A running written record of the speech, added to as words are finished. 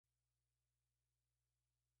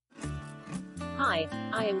Hi,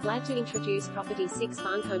 I am glad to introduce property 6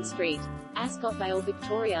 Farncomb Street, Ascot Vale,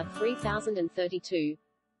 Victoria 3032.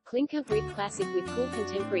 Clinker grid classic with cool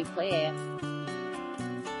contemporary flair.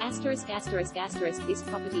 This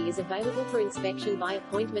property is available for inspection by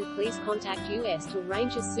appointment. Please contact us to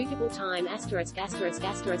arrange a suitable time.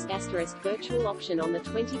 Virtual auction on the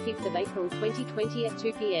 25th of April 2020 at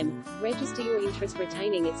 2 p.m. Register your interest.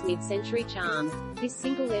 Retaining its mid-century charm, this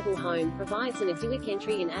single-level home provides an idyllic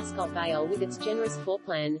entry in Ascot Vale with its generous floor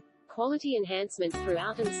plan, quality enhancement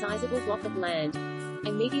throughout and sizable block of land.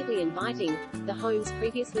 Immediately inviting, the home's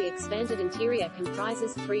previously expanded interior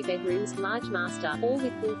comprises 3 bedrooms, large master, all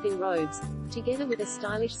with built-in robes, together with a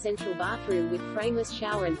stylish central bathroom with frameless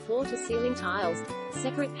shower and floor-to-ceiling tiles,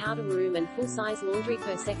 separate powder room and full-size laundry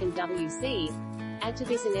per second WC. Add to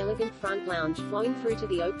this an elegant front lounge flowing through to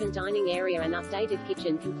the open dining area and updated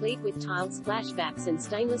kitchen complete with tiled splashbacks and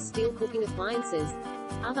stainless steel cooking appliances.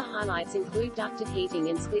 Other highlights include ducted heating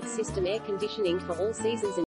and split system air conditioning for all seasons.